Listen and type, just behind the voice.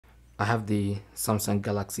I have the Samsung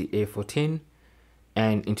Galaxy A14,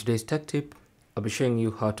 and in today's tech tip I'll be showing you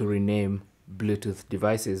how to rename Bluetooth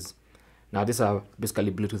devices. Now these are basically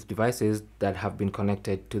Bluetooth devices that have been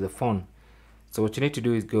connected to the phone. So what you need to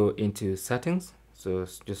do is go into settings, so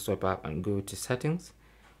just swipe up and go to settings,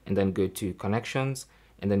 and then go to connections,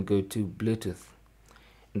 and then go to Bluetooth.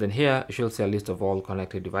 And then here you should see a list of all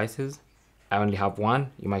connected devices. I only have one,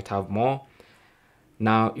 you might have more.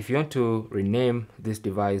 Now if you want to rename this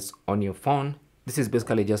device on your phone, this is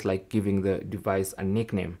basically just like giving the device a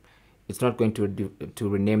nickname. It's not going to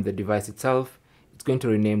rename the device itself, it's going to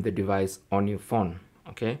rename the device on your phone.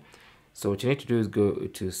 Okay, so what you need to do is go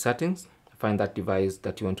to settings, find that device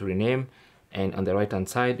that you want to rename, and on the right hand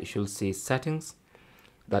side you should see settings.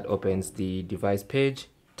 That opens the device page.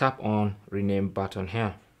 Tap on rename button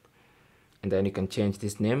here, and then you can change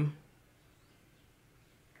this name.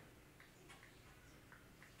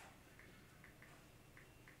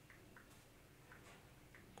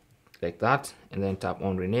 Like that, and then tap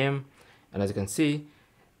on rename, and as you can see,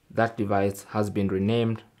 that device has been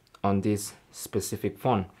renamed on this specific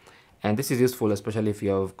phone. And this is useful especially if you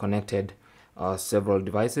have connected several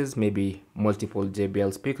devices, maybe multiple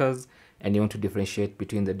JBL speakers, and you want to differentiate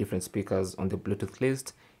between the different speakers on the Bluetooth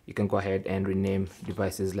list. You can go ahead and rename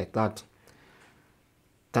devices like that.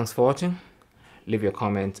 Thanks for watching. Leave your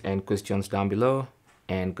comments and questions down below,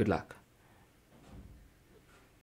 and good luck.